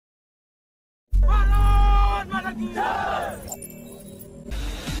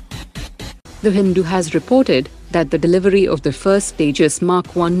The Hindu has reported that the delivery of the first Tejas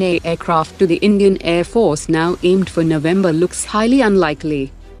MK1A aircraft to the Indian Air Force, now aimed for November, looks highly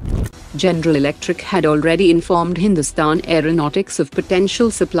unlikely. General Electric had already informed Hindustan Aeronautics of potential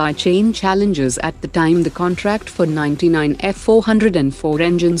supply chain challenges at the time the contract for 99 F404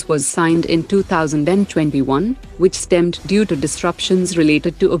 engines was signed in 2021, which stemmed due to disruptions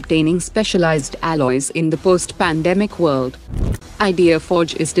related to obtaining specialized alloys in the post-pandemic world.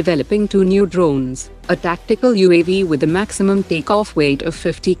 Ideaforge is developing two new drones, a tactical UAV with a maximum takeoff weight of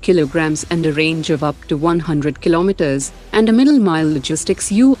 50 kilograms and a range of up to 100 kilometers, and a middle-mile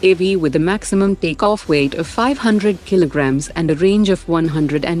logistics UAV with a maximum takeoff weight of 500 kilograms and a range of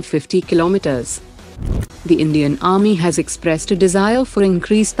 150 kilometers. The Indian Army has expressed a desire for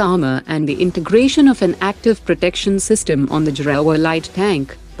increased armor and the integration of an active protection system on the Zorawar light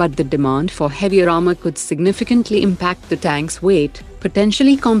tank, but the demand for heavier armor could significantly impact the tank's weight,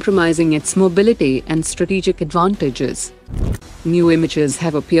 potentially compromising its mobility and strategic advantages. New images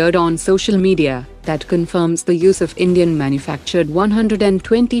have appeared on social media that confirms the use of Indian-manufactured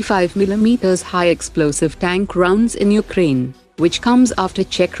 125mm high-explosive tank rounds in Ukraine, which comes after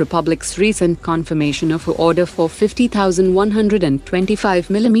Czech Republic's recent confirmation of an order for 50,000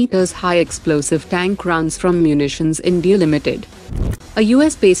 125mm high-explosive tank rounds from Munitions India Limited. A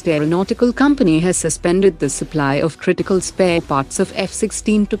US-based aeronautical company has suspended the supply of critical spare parts of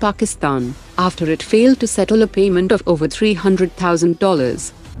F-16 to Pakistan after it failed to settle a payment of over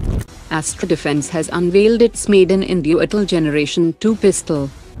 $300,000. Astr Defence has unveiled its made-in-India Atal Gen2 pistol.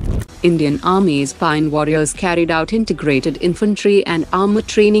 Indian Army's Pine Warriors carried out integrated infantry and armor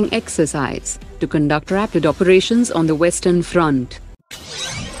training exercise to conduct rapid operations on the Western Front.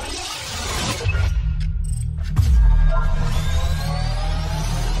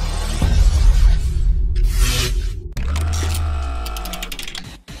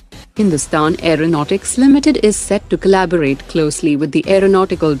 Hindustan Aeronautics Limited is set to collaborate closely with the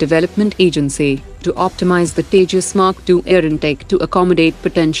Aeronautical Development Agency to optimize the Tejas Mk2 air intake to accommodate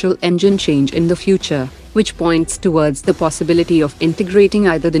potential engine change in the future, which points towards the possibility of integrating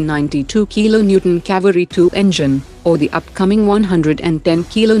either the 92 kN Cavalry 2 engine or the upcoming 110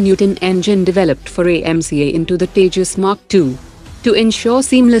 kN engine developed for AMCA into the Tejas Mk2. To ensure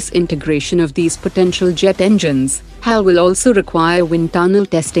seamless integration of these potential jet engines, HAL will also require wind tunnel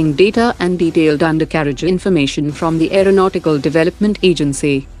testing data and detailed undercarriage information from the Aeronautical Development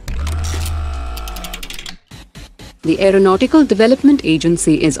Agency. The Aeronautical Development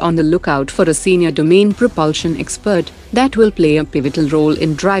Agency is on the lookout for a senior domain propulsion expert that will play a pivotal role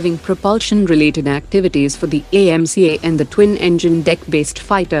in driving propulsion-related activities for the AMCA and the twin-engine deck-based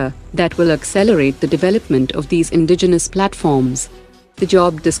fighter that will accelerate the development of these indigenous platforms. The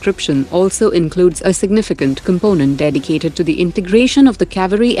job description also includes a significant component dedicated to the integration of the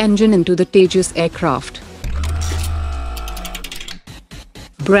cavalry engine into the Tejas aircraft.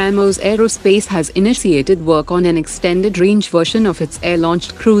 Brahmos Aerospace has initiated work on an extended-range version of its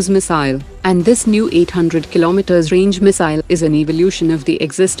air-launched cruise missile, and this new 800 km range missile is an evolution of the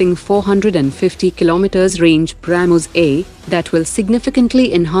existing 450 km range Brahmos-A that will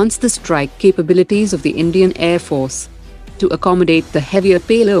significantly enhance the strike capabilities of the Indian Air Force. To accommodate the heavier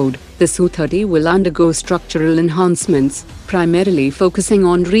payload, the Su-30 will undergo structural enhancements, primarily focusing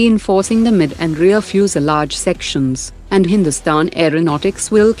on reinforcing the mid and rear fuselage sections, and Hindustan Aeronautics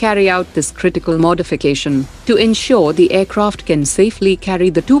will carry out this critical modification to ensure the aircraft can safely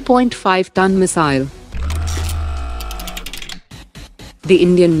carry the 2.5-ton missile. The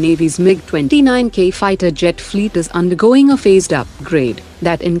Indian Navy's Mig-29K fighter jet fleet is undergoing a phased upgrade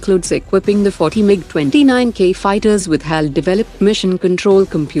that includes equipping the 40 Mig-29K fighters with HAL-developed mission control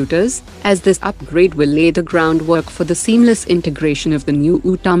computers, as this upgrade will lay the groundwork for the seamless integration of the new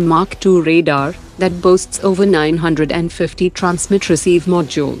Uttam Mk2 radar that boasts over 950 transmit-receive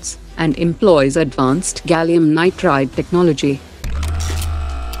modules and employs advanced gallium nitride technology.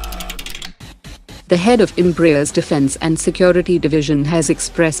 The head of Embraer's Defence and Security Division has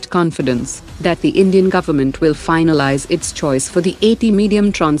expressed confidence that the Indian government will finalize its choice for the 80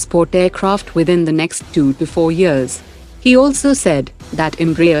 medium transport aircraft within the next 2 to 4 years. He also said that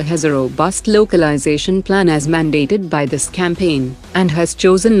Embraer has a robust localization plan as mandated by this campaign, and has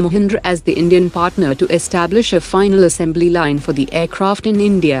chosen Mahindra as the Indian partner to establish a final assembly line for the aircraft in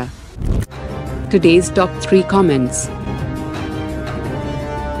India. Today's top 3 comments.